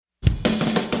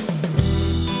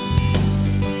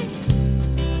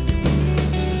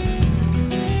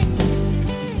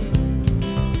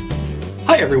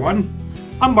Hi, everyone.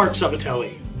 I'm Marc,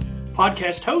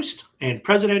 podcast host and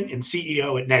president and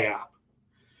CEO at NAIOP.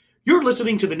 You're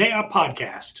listening to the NAIOP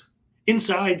podcast,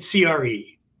 Inside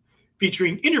CRE,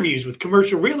 featuring interviews with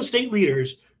commercial real estate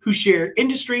leaders who share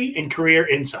industry and career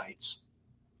insights.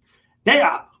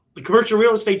 NAIOP, the Commercial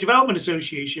Real Estate Development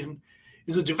Association,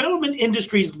 is the development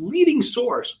industry's leading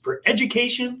source for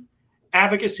education,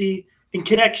 advocacy, and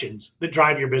connections that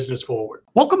drive your business forward.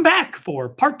 Welcome back for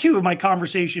part 2 of my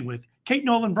conversation with Kate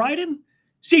Nolan Bryden,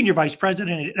 Senior Vice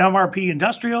President at MRP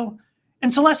Industrial,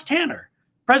 and Celeste Tanner,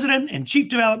 President and Chief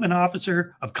Development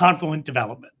Officer of Confluent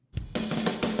Development.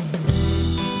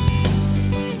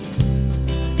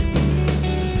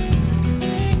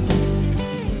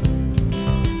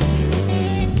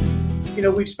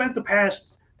 We've spent the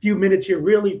past few minutes here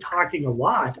really talking a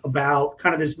lot about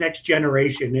kind of this next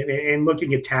generation and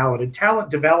looking at talent and talent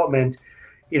development,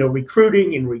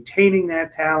 recruiting and retaining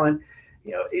that talent.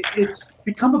 It's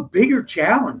become a bigger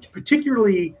challenge,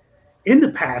 particularly in the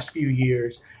past few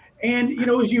years. And,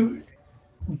 as you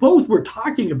both were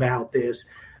talking about this,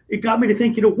 it got me to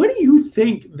think, what do you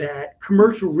think that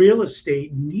commercial real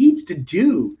estate needs to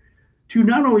do to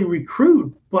not only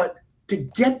recruit, but to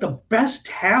get the best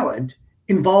talent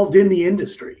involved in the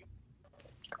industry?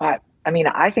 I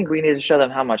think we need to show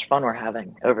them how much fun we're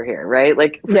having over here, right?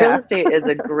 Real estate is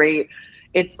a great,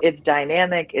 it's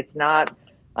dynamic. It's not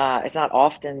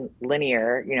often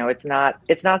linear. It's not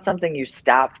something you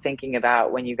stop thinking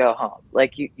about when you go home.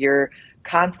 You're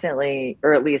constantly,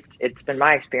 or at least it's been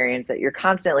my experience, that you're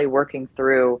constantly working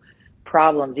through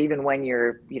problems, even when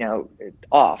you're,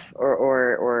 off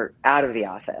or out of the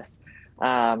office.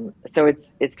 So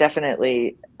it's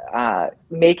definitely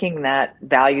making that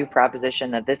value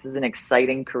proposition that this is an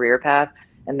exciting career path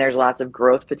and there's lots of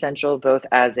growth potential, both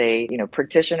as a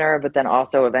practitioner, but then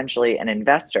also eventually an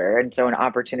investor. And so an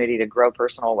opportunity to grow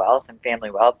personal wealth and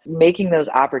family wealth, making those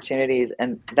opportunities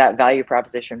and that value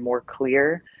proposition more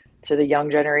clear to the young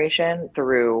generation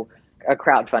through a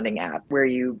crowdfunding app where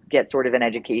you get sort of an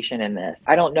education in this.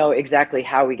 I don't know exactly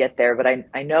how we get there, but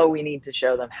I know we need to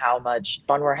show them how much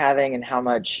fun we're having and how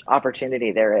much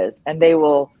opportunity there is. And they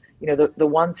will, the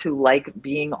ones who like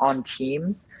being on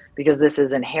teams, because this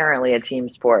is inherently a team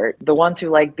sport, the ones who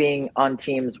like being on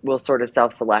teams will sort of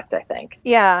self-select, I think.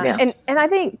 Yeah. And I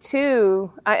think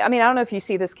too, I don't know if you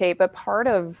see this, Kate, but part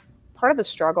of the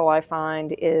struggle I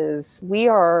find is we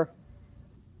are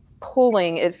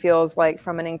pulling, it feels like,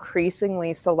 from an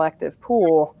increasingly selective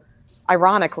pool,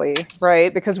 ironically,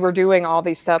 right? Because we're doing all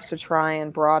these steps to try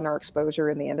and broaden our exposure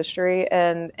in the industry.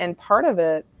 And part of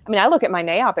it, I look at my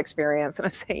NAIOP experience and I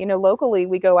say, locally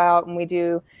we go out and we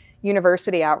do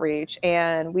university outreach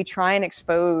and we try and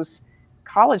expose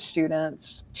college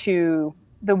students to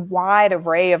the wide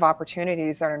array of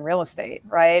opportunities that are in real estate,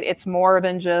 right? It's more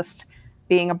than just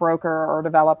being a broker or a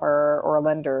developer or a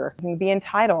lender. You can be in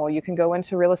title, you can go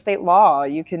into real estate law,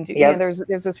 you can do, there's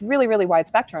this really, really wide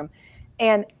spectrum.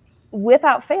 And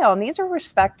without fail, and these are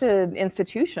respected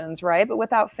institutions, right? But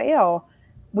without fail,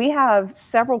 we have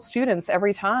several students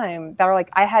every time that are like,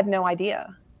 I had no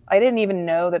idea. I didn't even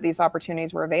know that these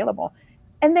opportunities were available.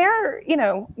 And they're,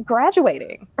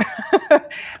 graduating,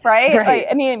 right?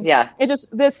 It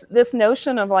just, this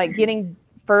notion of getting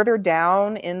further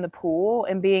down in the pool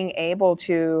and being able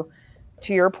to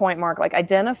your point, Marc,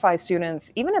 identify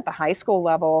students, even at the high school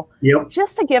level,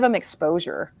 just to give them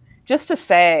exposure, just to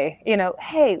say,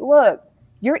 hey, look,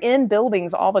 you're in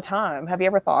buildings all the time. Have you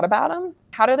ever thought about them?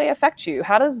 How do they affect you?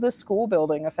 How does this school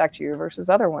building affect you versus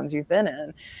other ones you've been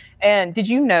in? And did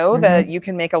you know that you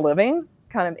can make a living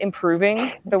kind of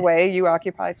improving the way you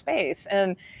occupy space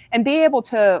and be able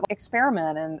to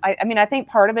experiment? And I think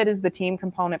part of it is the team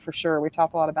component for sure. We've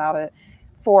talked a lot about it.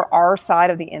 For our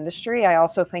side of the industry, I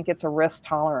also think it's a risk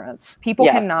tolerance. People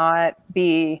cannot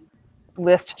be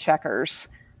list checkers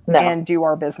and do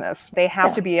our business. They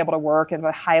have to be able to work in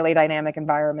a highly dynamic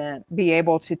environment, be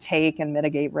able to take and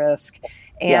mitigate risk.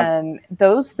 And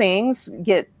those things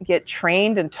get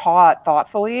trained and taught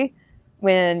thoughtfully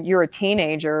when you're a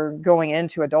teenager going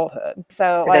into adulthood.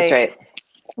 So that's right.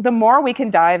 The more we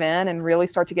can dive in and really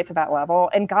start to get to that level,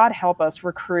 and God help us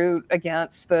recruit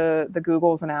against the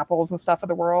Googles and Apples and stuff of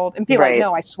the world and be like,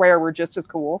 no, I swear we're just as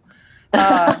cool.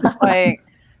 That's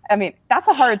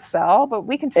a hard sell, but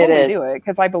we can totally do it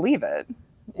because I believe it.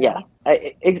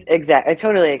 Exactly. I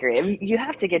totally agree. You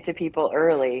have to get to people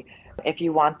early if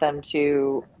you want them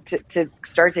to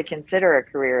start to consider a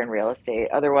career in real estate.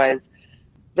 Otherwise,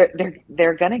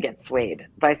 they're going to get swayed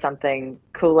by something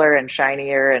cooler and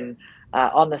shinier and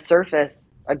on the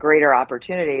surface, a greater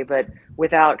opportunity, but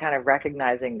without kind of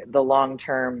recognizing the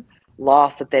long-term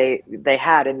loss that they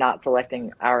had in not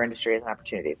selecting our industry as an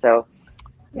opportunity. So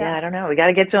yeah, I don't know. We got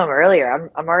to get to them earlier.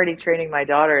 I'm already training my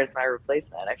daughter as my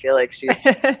replacement. I feel like she's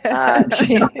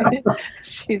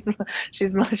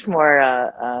much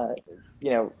more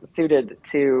suited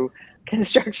to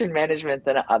construction management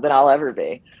than I'll ever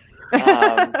be.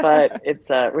 But it's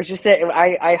which is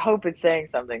I hope it's saying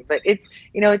something. But it's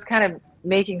it's kind of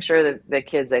making sure that the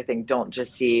kids, I think, don't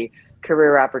just see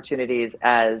career opportunities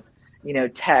as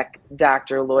tech,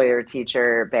 doctor, lawyer,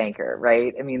 teacher, banker,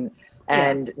 right? I mean,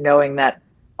 and knowing that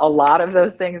a lot of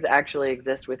those things actually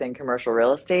exist within commercial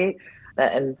real estate,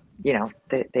 and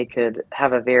they could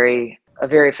have a very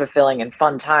fulfilling and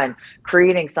fun time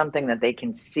creating something that they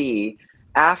can see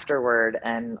afterward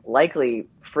and likely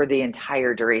for the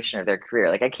entire duration of their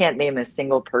career. Like, I can't name a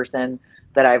single person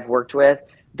that I've worked with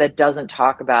that doesn't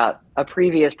talk about a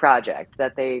previous project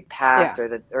that they passed,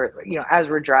 or as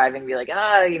we're driving, be like,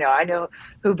 I know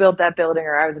who built that building,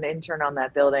 or I was an intern on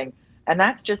that building. And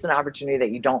that's just an opportunity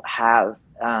that you don't have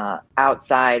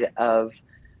outside of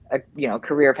a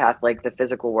career path like the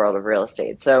physical world of real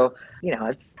estate. So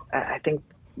I think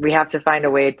we have to find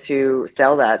a way to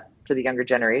sell that to the younger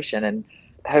generation, and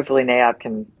hopefully NAIOP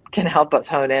can help us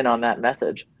hone in on that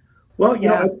message. Well,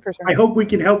 I hope we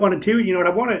can help on it too. And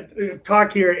I want to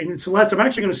talk here, and Celeste, I'm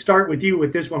actually going to start with you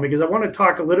with this one, because I want to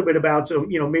talk a little bit about some,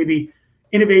 maybe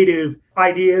innovative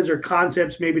ideas or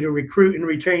concepts maybe to recruit and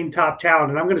retain top talent.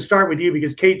 And I'm going to start with you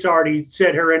because Kate's already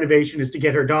said her innovation is to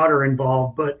get her daughter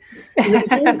involved. But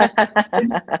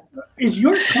is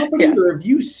your company, or have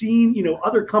you seen,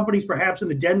 other companies perhaps in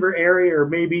the Denver area, or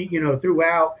maybe,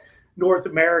 throughout North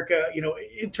America,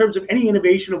 in terms of any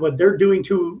innovation of what they're doing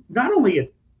to not only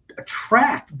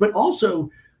attract, but also,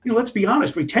 let's be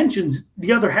honest, retention's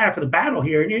the other half of the battle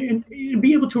here, and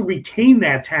be able to retain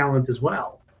that talent as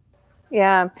well.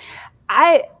 Yeah.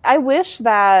 I wish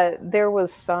that there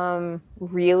was some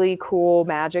really cool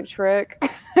magic trick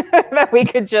that we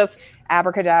could just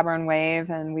abracadabra and wave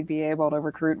and we'd be able to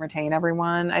recruit and retain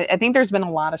everyone. I think there's been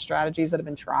a lot of strategies that have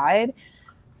been tried.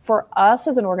 For us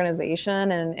as an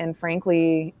organization, and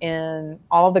frankly, in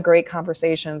all of the great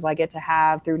conversations I get to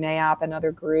have through NAIOP and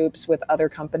other groups with other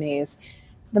companies,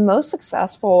 the most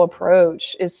successful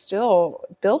approach is still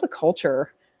build a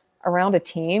culture around a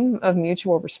team of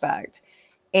mutual respect.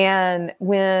 And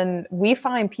when we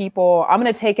find people, I'm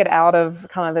going to take it out of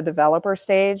kind of the developer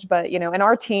stage, but in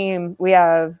our team, we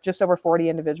have just over 40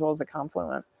 individuals at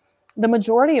Confluent. The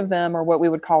majority of them are what we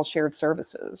would call shared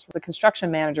services. The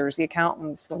construction managers, the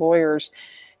accountants, the lawyers,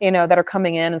 that are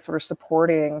coming in and sort of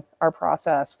supporting our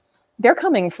process. They're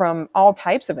coming from all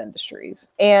types of industries.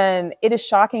 And it is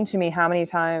shocking to me how many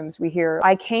times we hear,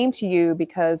 I came to you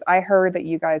because I heard that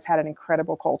you guys had an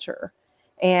incredible culture.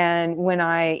 And when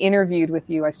I interviewed with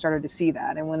you, I started to see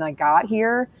that. And when I got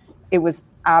here, it was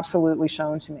absolutely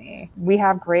shown to me. We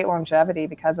have great longevity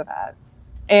because of that.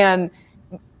 And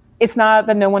it's not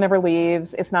that no one ever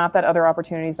leaves. It's not that other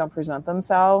opportunities don't present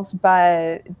themselves.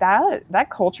 But that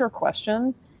culture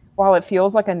question, while it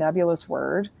feels like a nebulous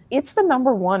word, it's the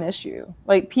number one issue.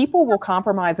 Like, people will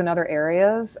compromise in other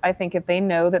areas, I think, if they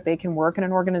know that they can work in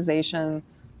an organization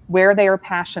where they are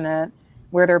passionate,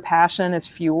 where their passion is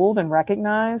fueled and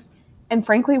recognized, and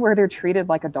frankly, where they're treated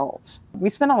like adults. We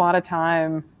spend a lot of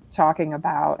time talking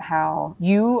about how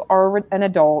you are an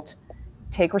adult,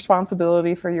 take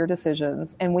responsibility for your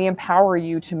decisions, and we empower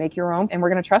you to make your own, and we're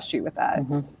going to trust you with that.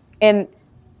 Mm-hmm. And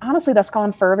honestly, that's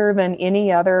gone further than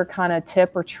any other kind of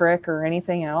tip or trick or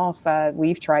anything else that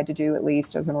we've tried to do, at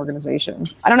least as an organization.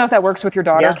 I don't know if that works with your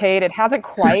daughter, Kate. It hasn't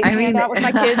quite panned out with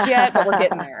my kids yet, but we're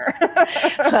getting there.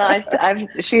 Well,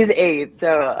 she's 8,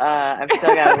 so I've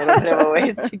still got a little bit of a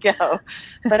ways to go.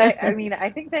 But I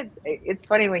think it's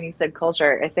funny when you said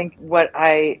culture. I think what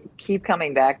I keep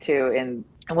coming back to, and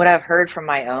what I've heard from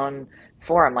my own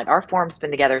forum, like our forum's been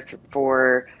together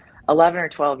for 11 or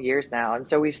 12 years now. And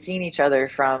so we've seen each other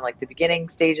from like the beginning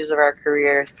stages of our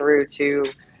career through to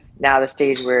now the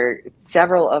stage where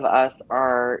several of us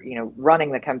are,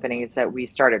 running the companies that we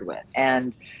started with.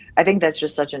 And I think that's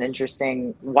just such an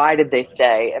interesting, why did they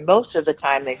stay? And most of the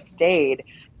time they stayed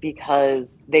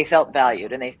because they felt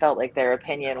valued and they felt like their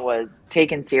opinion was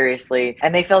taken seriously.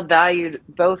 And they felt valued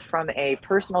both from a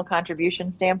personal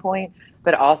contribution standpoint,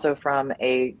 but also from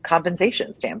a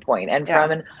compensation standpoint and from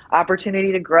an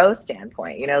opportunity to grow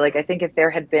standpoint. I think if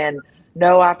there had been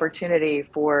no opportunity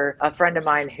for a friend of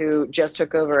mine who just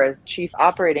took over as chief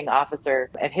operating officer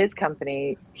at his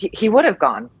company, he would have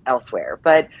gone elsewhere.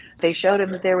 But they showed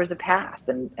him that there was a path,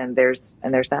 and there's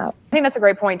that. I think that's a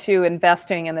great point too.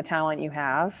 Investing in the talent you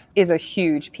have is a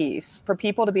huge piece for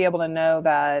people to be able to know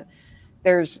that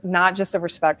there's not just a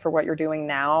respect for what you're doing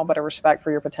now, but a respect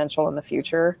for your potential in the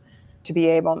future, to be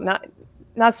able not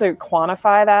to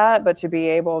quantify that, but to be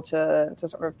able to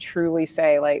sort of truly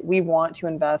say, like, we want to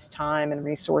invest time and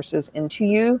resources into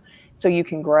you so you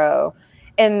can grow.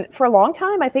 And for a long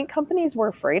time, I think companies were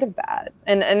afraid of that.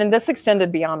 And this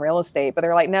extended beyond real estate, but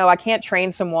they're like, no, I can't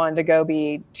train someone to go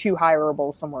be too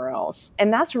hireable somewhere else.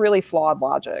 And that's really flawed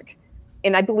logic.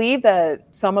 And I believe that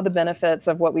some of the benefits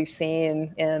of what we've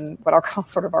seen in what I'll call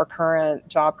sort of our current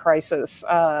job crisis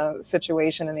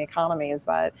situation in the economy is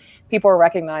that people are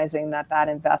recognizing that that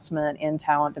investment in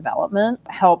talent development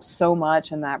helps so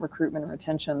much, and that recruitment and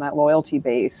retention, that loyalty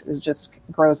base is just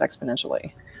grows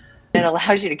exponentially. It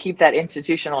allows you to keep that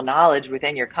institutional knowledge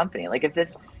within your company. Like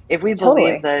if we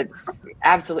Totally. believe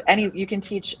that you can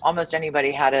teach almost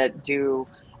anybody how to do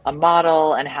a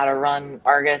model and how to run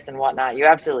Argus and whatnot, you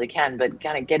absolutely can, but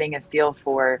kind of getting a feel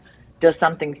for, does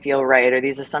something feel right? Are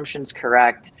these assumptions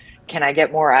correct? Can I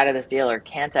get more out of this deal or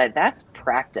can't I? That's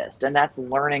practiced, and that's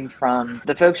learning from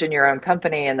the folks in your own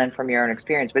company and then from your own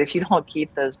experience. But if you don't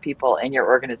keep those people in your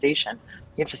organization,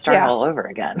 you have to start all over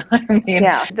again.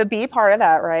 The B part of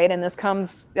that, right? And this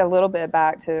comes a little bit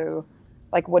back to,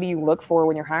 like, what do you look for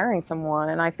when you're hiring someone?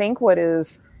 And I think what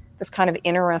is this kind of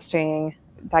interesting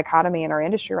dichotomy in our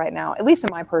industry right now, at least in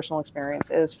my personal experience,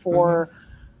 is for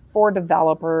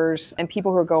developers and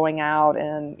people who are going out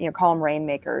and, call them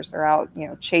rainmakers. They're out,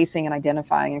 chasing and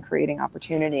identifying and creating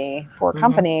opportunity for a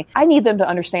company. I need them to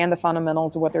understand the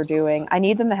fundamentals of what they're doing. I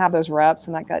need them to have those reps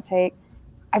and that gut take.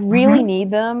 I really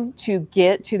need them to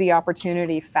get to the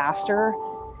opportunity faster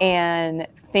and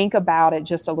think about it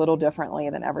just a little differently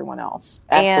than everyone else.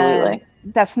 Absolutely.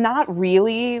 And that's not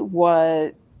really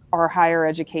what our higher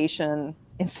education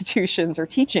institutions are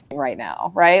teaching right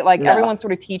now, right? Like everyone's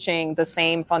sort of teaching the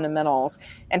same fundamentals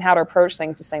and how to approach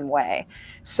things the same way.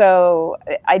 So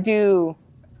I do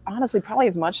honestly probably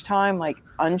as much time like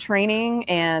untraining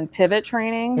and pivot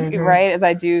training, right, as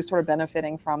I do sort of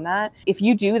benefiting from that. If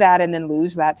you do that and then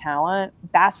lose that talent,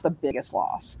 that's the biggest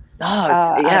loss.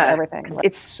 Out of everything.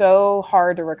 It's so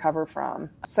hard to recover from.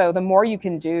 So the more you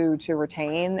can do to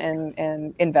retain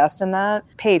and invest in that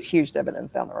pays huge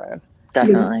dividends down the road.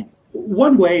 Definitely.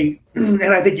 One way,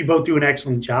 and I think you both do an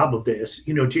excellent job of this,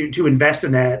 to invest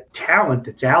in that talent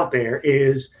that's out there,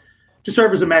 is to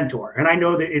serve as a mentor. And I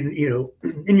know that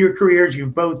in your careers,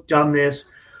 you've both done this.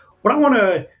 But I want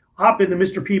to hop in the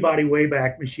Mr. Peabody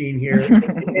Wayback Machine here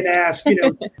and ask,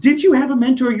 did you have a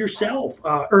mentor yourself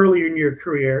early in your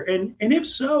career? And if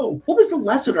so, what was the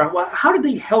lesson? How did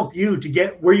they help you to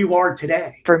get where you are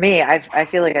today? For me, I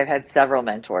feel like I've had several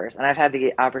mentors, and I've had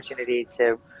the opportunity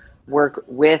to work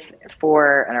with,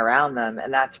 for, and around them.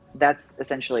 And that's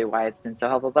essentially why it's been so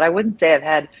helpful. But I wouldn't say I've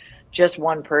had just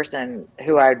one person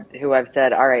who I've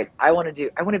said, all right, I want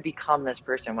to become this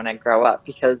person when I grow up,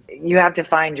 because you have to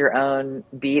find your own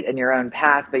beat and your own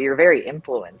path, but you're very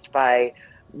influenced by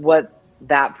what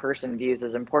that person views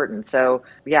as important. So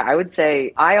yeah, I would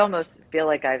say I almost feel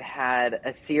like I've had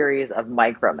a series of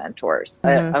micro mentors,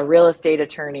 a real estate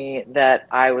attorney that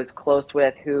I was close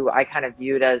with, who I kind of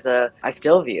viewed as I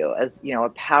still view as, a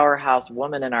powerhouse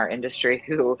woman in our industry,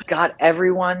 who got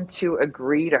everyone to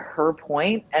agree to her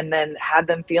point and then had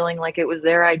them feeling like it was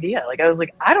their idea. Like, I was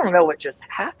like, I don't know what just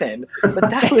happened, but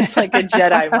that was like a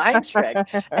Jedi mind trick.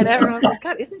 And everyone was like,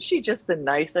 God, isn't she just the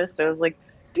nicest? I was like,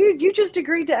 dude, you just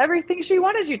agreed to everything she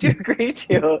wanted you to agree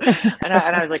to. And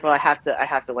I was like, well, I have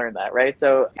to learn that, right?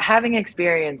 So having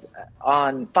experience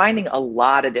on finding a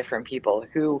lot of different people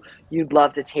who you'd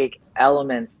love to take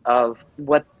elements of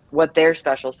what their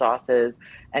special sauce is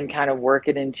and kind of work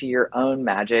it into your own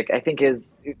magic, I think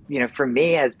is, for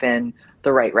me, has been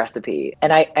the right recipe.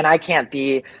 And I can't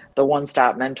be the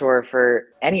one-stop mentor for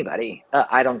anybody.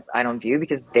 I don't view,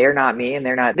 because they're not me, and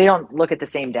they don't look at the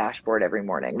same dashboard every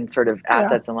morning and sort of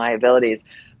assets and liabilities.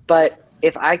 But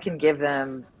if I can give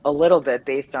them a little bit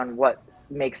based on what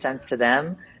makes sense to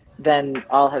them, then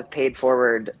I'll have paid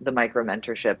forward the micro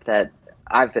mentorship that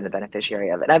I've been the beneficiary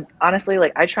of it. And I honestly,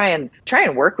 I try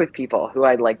and work with people who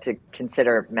I'd like to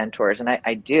consider mentors, and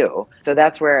I do. So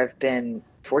that's where I've been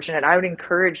fortunate. I would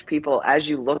encourage people, as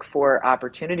you look for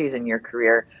opportunities in your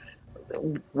career,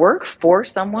 work for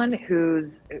someone who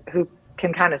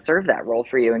can kind of serve that role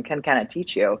for you and can kind of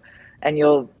teach you, and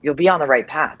you'll be on the right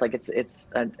path. Like it's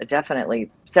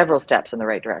definitely several steps in the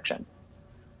right direction.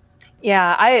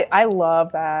 Yeah, I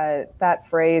love that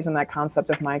phrase and that concept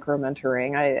of micro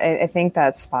mentoring. I think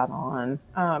that's spot on,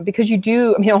 because you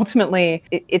do. I mean, ultimately,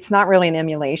 it's not really an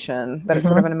emulation, but it's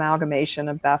sort of an amalgamation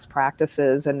of best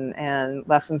practices and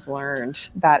lessons learned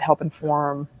that help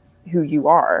inform who you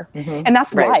are. Mm-hmm. And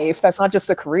that's right. life. That's not just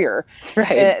a career.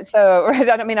 Right. So,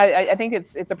 I mean, I think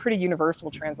it's a pretty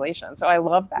universal translation. So I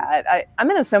love that. I'm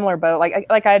in a similar boat.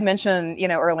 Like I had mentioned,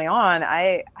 early on,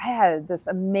 I had this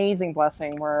amazing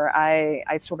blessing where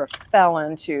I sort of fell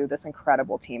into this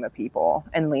incredible team of people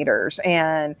and leaders,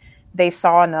 and they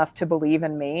saw enough to believe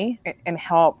in me and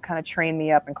help kind of train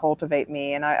me up and cultivate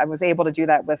me. And I was able to do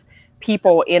that with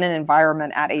people in an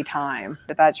environment at a time.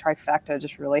 That trifecta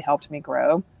just really helped me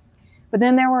grow. But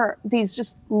then there were these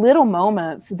just little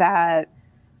moments that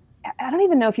I don't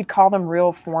even know if you'd call them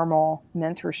real formal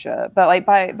mentorship, but like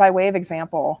by way of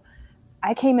example,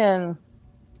 I came in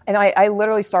and I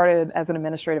literally started as an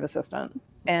administrative assistant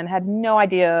and had no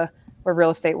idea what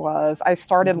real estate was. I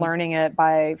started learning it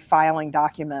by filing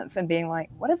documents and being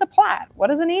like, what is a plat? What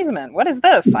is an easement? What is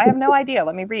this? I have no idea.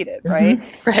 Let me read it. Right.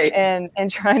 Right. And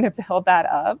trying to build that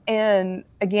up. And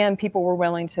again, people were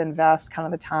willing to invest kind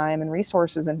of the time and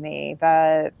resources in me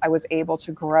that I was able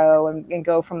to grow and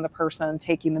go from the person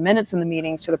taking the minutes in the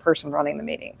meetings to the person running the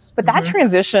meetings. But that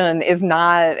transition is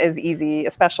not as easy,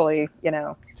 especially,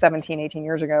 17, 18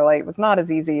 years ago. Like, it was not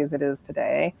as easy as it is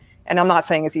today. And I'm not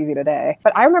saying it's easy today,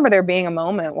 but I remember there being a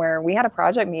moment where we had a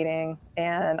project meeting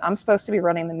and I'm supposed to be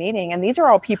running the meeting. And these are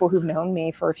all people who've known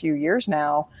me for a few years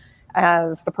now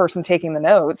as the person taking the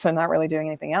notes and not really doing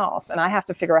anything else. And I have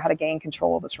to figure out how to gain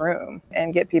control of this room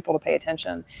and get people to pay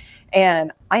attention.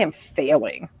 And I am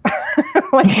failing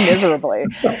like miserably.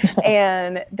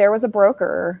 And there was a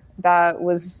broker that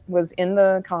was in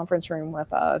the conference room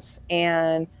with us,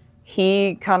 and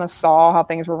he kind of saw how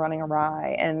things were running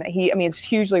awry. And he's a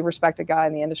hugely respected guy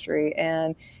in the industry.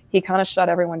 And he kind of shut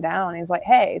everyone down. He's like,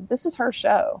 hey, this is her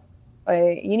show.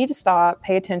 Like, you need to stop,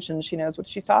 pay attention. She knows what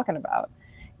she's talking about.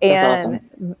 That's And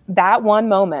awesome. That one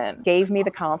moment gave me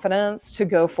the confidence to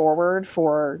go forward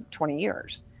for 20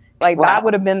 years. Like, wow. That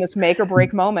would have been this make or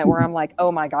break moment where I'm like,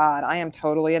 oh my God, I am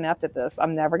totally inept at this.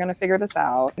 I'm never going to figure this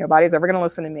out. Nobody's ever going to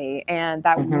listen to me. And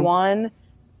that one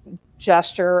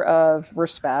gesture of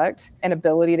respect and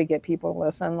ability to get people to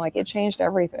listen, like, it changed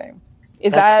everything.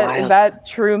 Is that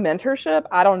true mentorship?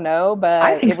 I don't know,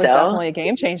 but it was definitely a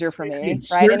game changer for me,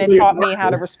 right? And it taught me how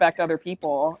to respect other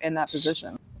people in that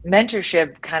position.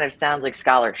 Mentorship kind of sounds like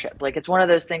scholarship. Like, it's one of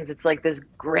those things, it's like this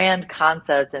grand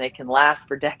concept and it can last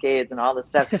for decades and all this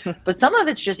stuff, but some of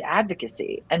it's just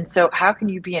advocacy. And so how can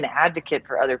you be an advocate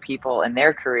for other people and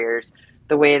their careers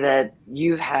the way that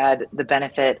you've had the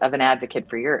benefit of an advocate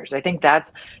for yours? I think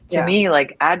that's, to me,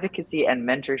 like, advocacy and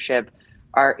mentorship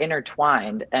are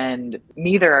intertwined and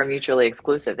neither are mutually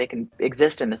exclusive. They can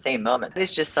exist in the same moment.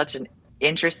 It's just such an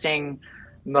interesting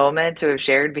moment to have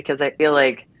shared, because I feel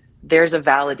like there's a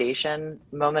validation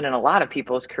moment in a lot of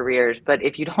people's careers, but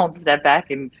if you don't step back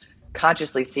and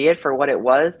consciously see it for what it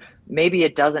was, maybe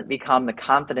it doesn't become the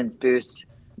confidence boost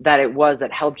that it was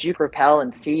that helped you propel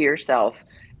and see yourself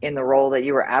in the role that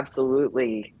you were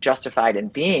absolutely justified in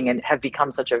being, and have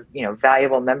become such a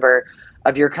valuable member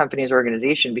of your company's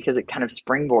organization because it kind of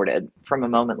springboarded from a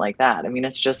moment like that. I mean,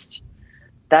 it's just,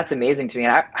 that's amazing to me.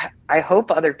 And I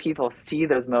hope other people see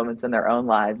those moments in their own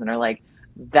lives and are like,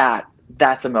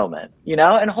 that's a moment,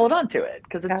 and hold on to it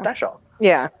because it's special.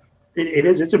 Yeah. It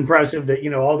is. It's impressive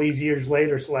that, all these years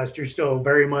later, Celeste, you're still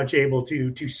very much able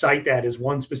to cite that as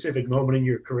one specific moment in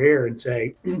your career and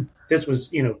say, this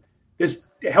was, this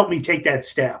helped me take that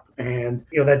step. And,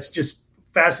 that's just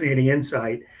fascinating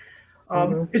insight.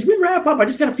 As we wrap up, I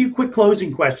just got a few quick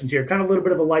closing questions here, kind of a little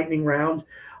bit of a lightning round.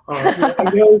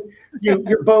 I know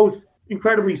you're both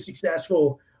incredibly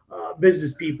successful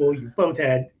business people. You've both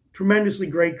had tremendously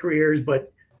great careers,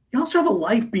 but you also have a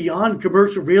life beyond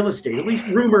commercial real estate. At least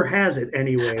rumor has it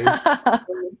anyways.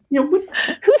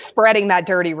 Who's spreading that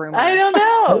dirty rumor? I don't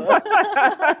know.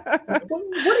 What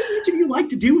do each of you like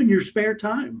to do in your spare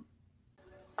time?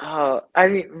 Oh, I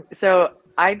mean, so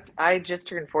I just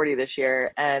turned 40 this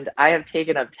year, and I have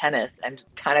taken up tennis and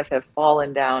kind of have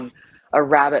fallen down a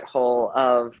rabbit hole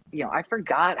of, I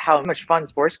forgot how much fun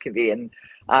sports can be. And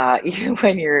even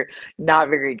when you're not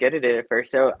very good at it at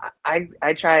first. So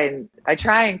I try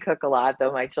and cook a lot,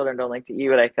 though my children don't like to eat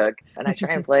what I cook. And I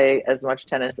try and play as much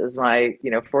tennis as my,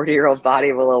 40-year-old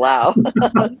body will allow.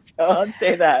 So I'll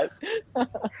say that.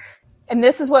 And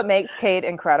this is what makes Kate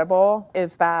incredible,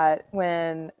 is that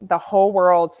when the whole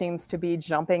world seems to be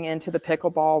jumping into the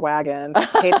pickleball wagon,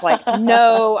 Kate's like,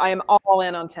 no, I am all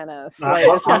in on tennis. Like,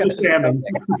 I'm a salmon.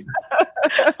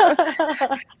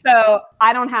 So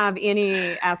I don't have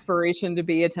any aspiration to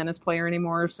be a tennis player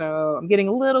anymore. So I'm getting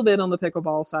a little bit on the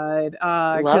pickleball side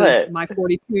because my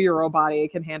 42-year-old body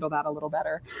can handle that a little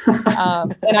better.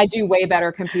 And I do way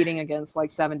better competing against like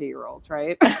 70-year-olds,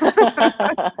 right?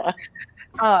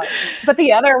 But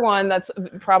the other one that's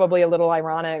probably a little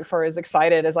ironic for as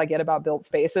excited as I get about built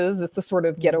spaces, it's to sort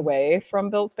of get away from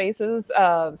built spaces.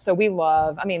 So we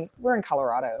love, I mean, we're in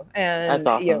Colorado, and that's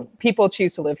awesome. You know, people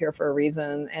choose to live here for a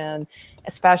reason. And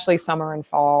especially summer and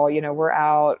fall, you know, we're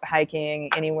out hiking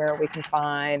anywhere we can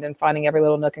find and finding every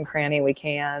little nook and cranny we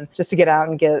can just to get out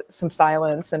and get some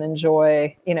silence and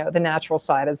enjoy, you know, the natural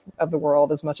side of the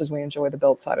world as much as we enjoy the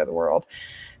built side of the world.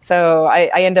 So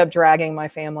I end up dragging my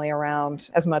family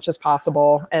around as much as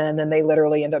possible. And then they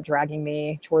literally end up dragging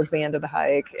me towards the end of the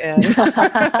hike. And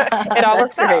it all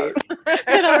works out.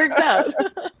 It all works out.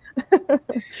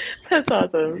 That's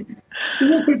awesome.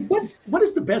 What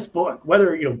is the best book,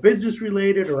 whether, you know, business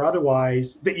related or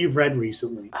otherwise, that you've read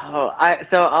recently?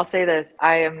 So I'll say this.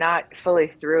 I am not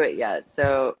fully through it yet,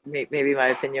 so maybe my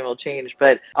opinion will change.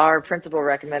 But our principal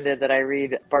recommended that I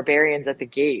read Barbarians at the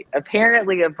Gate.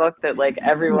 Apparently a book that like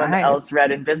everyone else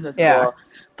read in business school. Yeah.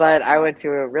 But I went to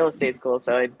a real estate school,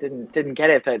 so I didn't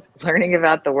get it. But learning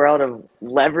about the world of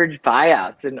leveraged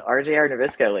buyouts and RJR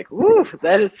Nabisco, like, woo,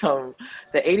 that is the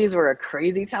 80s were a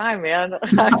crazy time, man.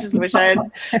 I just wish I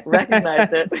had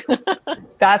recognized it.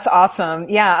 That's awesome.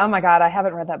 Yeah. Oh my God. I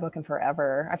haven't read that book in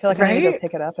forever. I feel like I need to go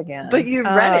pick it up again. But you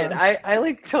read it. I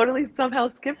like totally somehow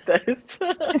skipped this.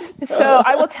 So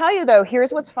I will tell you though,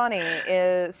 here's what's funny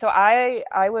is, so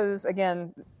I was,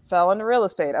 again, fell into real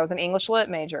estate. I was an English lit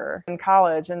major in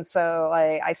college. And so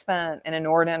I spent an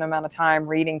inordinate amount of time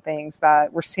reading things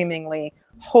that were seemingly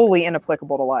wholly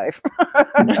inapplicable to life.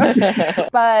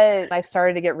 But I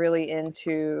started to get really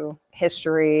into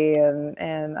history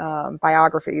and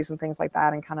biographies and things like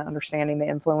that, and kind of understanding the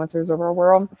influencers of our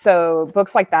world. So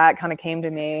books like that kind of came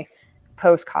to me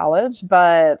post-college,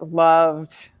 but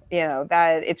loved, you know,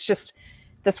 that it's just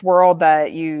this world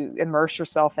that you immerse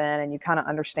yourself in and you kind of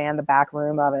understand the back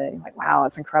room of it. You're like, wow,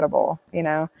 it's incredible. You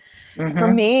know, For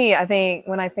me, I think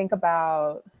when I think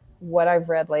about what I've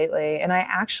read lately, and I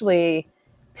actually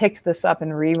picked this up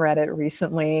and reread it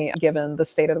recently, given the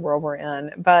state of the world we're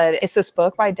in, but it's this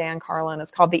book by Dan Carlin.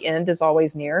 It's called The End is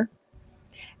Always Near.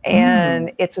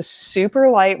 And it's a super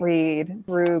light read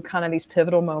through kind of these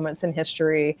pivotal moments in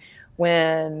history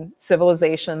when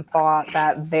civilization thought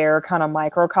that their kind of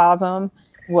microcosm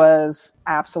was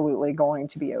absolutely going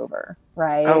to be over,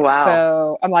 right? Oh, wow.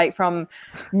 So I'm like, from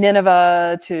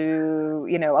Nineveh to,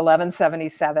 you know,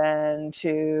 1177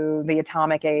 to the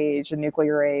atomic age, the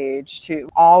nuclear age, to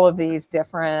all of these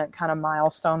different kind of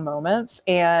milestone moments.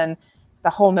 And the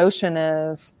whole notion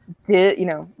is,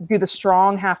 do the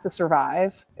strong have to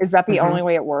survive? Is that the only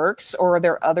way it works? Or are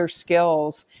there other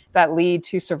skills that lead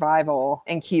to survival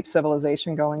and keep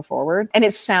civilization going forward? And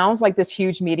it sounds like this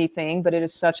huge meaty thing, but it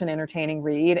is such an entertaining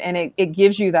read. And it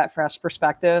gives you that fresh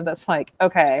perspective that's like,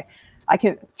 okay, I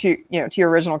can, to your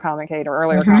original comment, Kate, or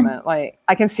earlier comment, like,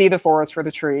 I can see the forest for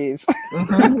the trees.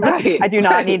 Right. I do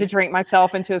not need to drink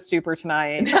myself into a stupor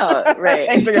tonight. No, right.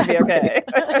 It's going to be okay.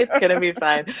 It's going to be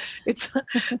fine.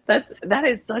 That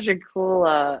is such a cool,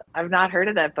 I've not heard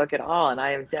of that book at all. And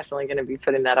I am definitely going to be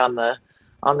putting that on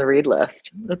the read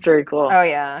list. That's very cool. Oh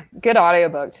yeah. Good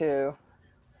audiobook too.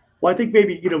 Well, I think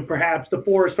maybe, perhaps The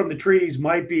Forest from the Trees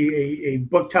might be a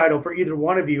book title for either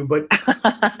one of you. But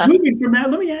moving from that,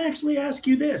 let me actually ask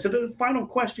you this. So the final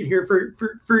question here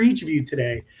for each of you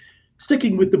today,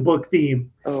 sticking with the book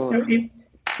theme. What would be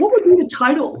the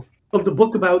title of the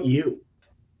book about you?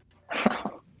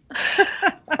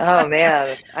 Oh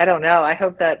man, I don't know. I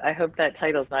hope that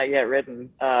title's not yet written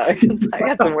because I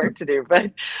got some work to do. But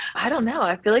I don't know.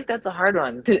 I feel like that's a hard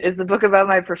one. Is the book about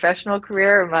my professional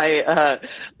career or my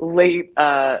late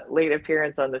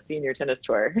appearance on the senior tennis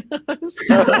tour? I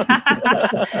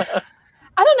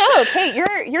don't know, Kate.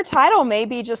 Your title may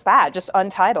be just that, just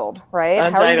untitled, right?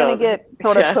 Untitled. How are you going to get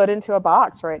sort of put into a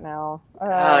box right now?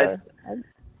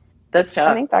 That's tough.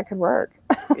 I think that could work.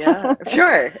 Yeah,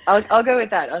 sure. I'll go with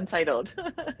that. Untitled.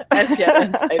 As yet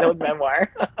untitled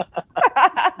memoir.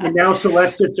 And now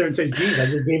Celeste sits there and says, geez, I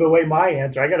just gave away my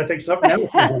answer. I got to think something else.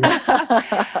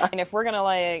 And if we're going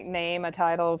to name a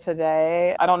title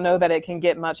today, I don't know that it can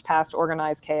get much past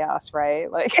organized chaos, right?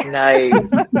 Nice.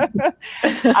 And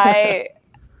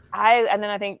then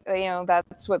I think,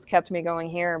 that's what's kept me going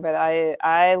here. But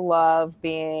I love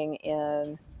being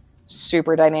in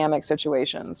super dynamic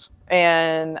situations.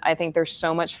 And I think there's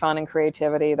so much fun and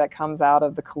creativity that comes out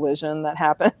of the collision that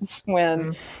happens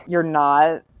when you're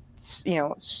not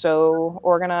so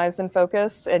organized and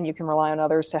focused, and you can rely on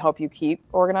others to help you keep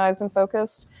organized and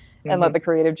focused and let the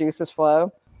creative juices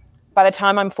flow. By the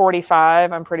time I'm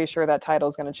 45, I'm pretty sure that title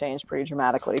is going to change pretty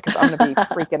dramatically because I'm going to be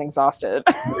freaking exhausted.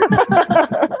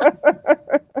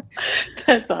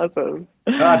 That's awesome.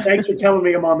 Thanks for telling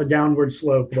me I'm on the downward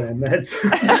slope then. That's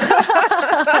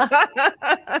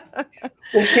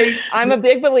well, Kate, I'm a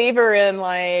big believer in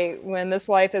like when this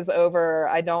life is over,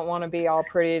 I don't want to be all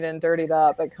prettied and dirtied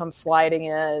up, but come sliding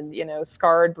in,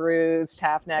 scarred, bruised,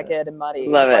 half naked and muddy.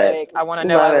 Love it. I want to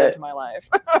know I lived my life.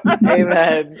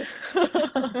 Amen.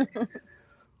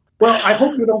 Well, I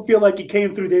hope you don't feel like you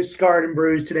came through this scarred and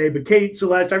bruised today, but Kate,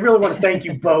 Celeste, I really want to thank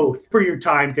you both for your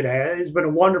time today. It's been a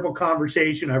wonderful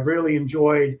conversation. I've really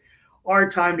enjoyed our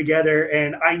time together,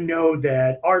 and I know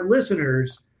that our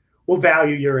listeners will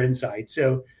value your insights.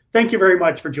 So thank you very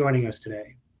much for joining us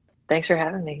today. Thanks for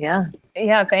having me. Yeah.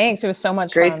 Yeah, thanks. It was so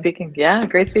much great fun. speaking. Yeah,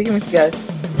 great speaking with you guys.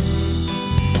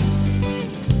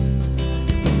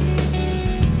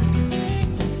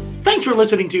 Thanks for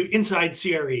listening to Inside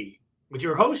CRE with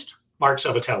your host, Marc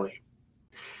Savatelli.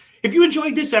 If you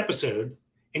enjoyed this episode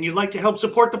and you'd like to help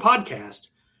support the podcast,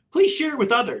 please share it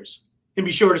with others and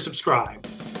be sure to subscribe.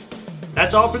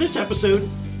 That's all for this episode.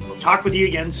 We'll talk with you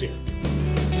again soon.